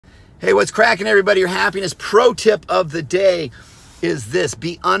Hey, what's cracking, everybody? Your happiness pro tip of the day is this: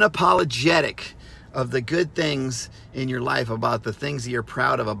 be unapologetic of the good things in your life, about the things that you're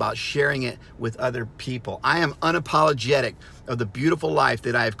proud of, about sharing it with other people. I am unapologetic of the beautiful life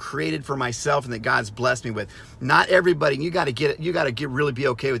that I have created for myself and that God's blessed me with. Not everybody, you got to get it, you got to really be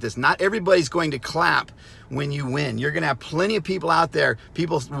okay with this. Not everybody's going to clap when you win. You're going to have plenty of people out there.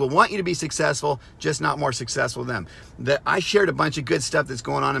 People will want you to be successful, just not more successful than them. I shared a bunch of good stuff that's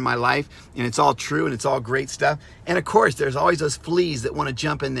going on in my life, and it's all true and it's all great stuff. And of course, there's always those fleas that want to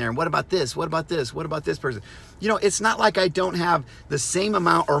jump in there. And what about this? What about this? What about this person? You know, it's not like I don't have the same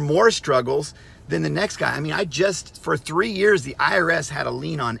amount or more struggles than the next guy. I mean, for 3 years, the IRS had a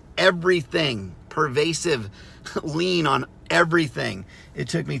lien on everything, pervasive lien on everything. It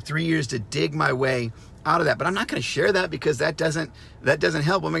took me 3 years to dig my way out of that, but I'm not going to share that because that doesn't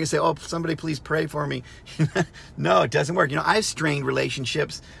help. I'm going to say, oh, somebody please pray for me. No, it doesn't work. You know, I've strained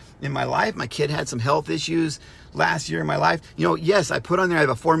relationships in my life. My kid had some health issues last year in my life. You know, yes, I put on there I have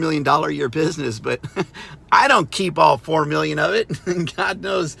a $4 million a year business, but I don't keep all 4 million of it. God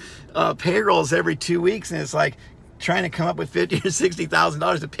knows payrolls every 2 weeks, and it's like trying to come up with $50,000 or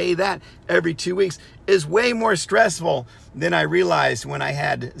 $60,000 to pay that every 2 weeks is way more stressful than I realized when I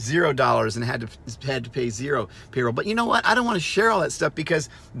had $0 and had to pay zero payroll. But you know what? I don't want to share all that stuff because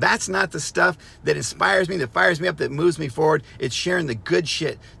that's not the stuff that inspires me, that fires me up, that moves me forward. It's sharing the good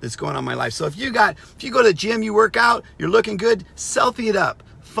shit that's going on in my life. So if you go to the gym, you work out, you're looking good, selfie it up.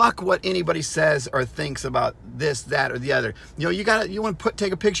 Fuck what anybody says or thinks about this, that, or the other. You know, you want to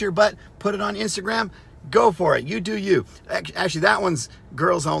take a picture of your butt, put it on Instagram. Go for it. You do you. Actually, that one's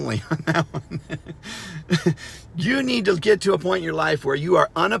girls only on that one. You need to get to a point in your life where you are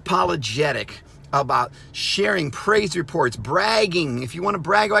unapologetic about sharing praise reports, bragging. If you want to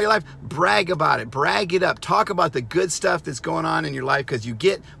brag about your life, brag about it. Brag it up. Talk about the good stuff that's going on in your life, because you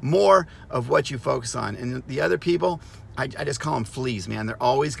get more of what you focus on. And the other people, I just call them fleas, man. They're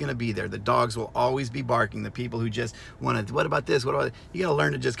always going to be there. The dogs will always be barking. The people who just want to, what about this? What about that? You got to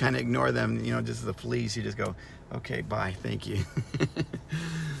learn to just kind of ignore them. You know, just the fleas. You just go, okay, bye, thank you.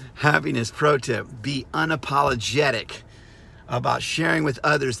 Happiness pro tip: be unapologetic about sharing with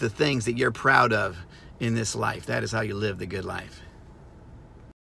others the things that you're proud of in this life. That is how you live the good life.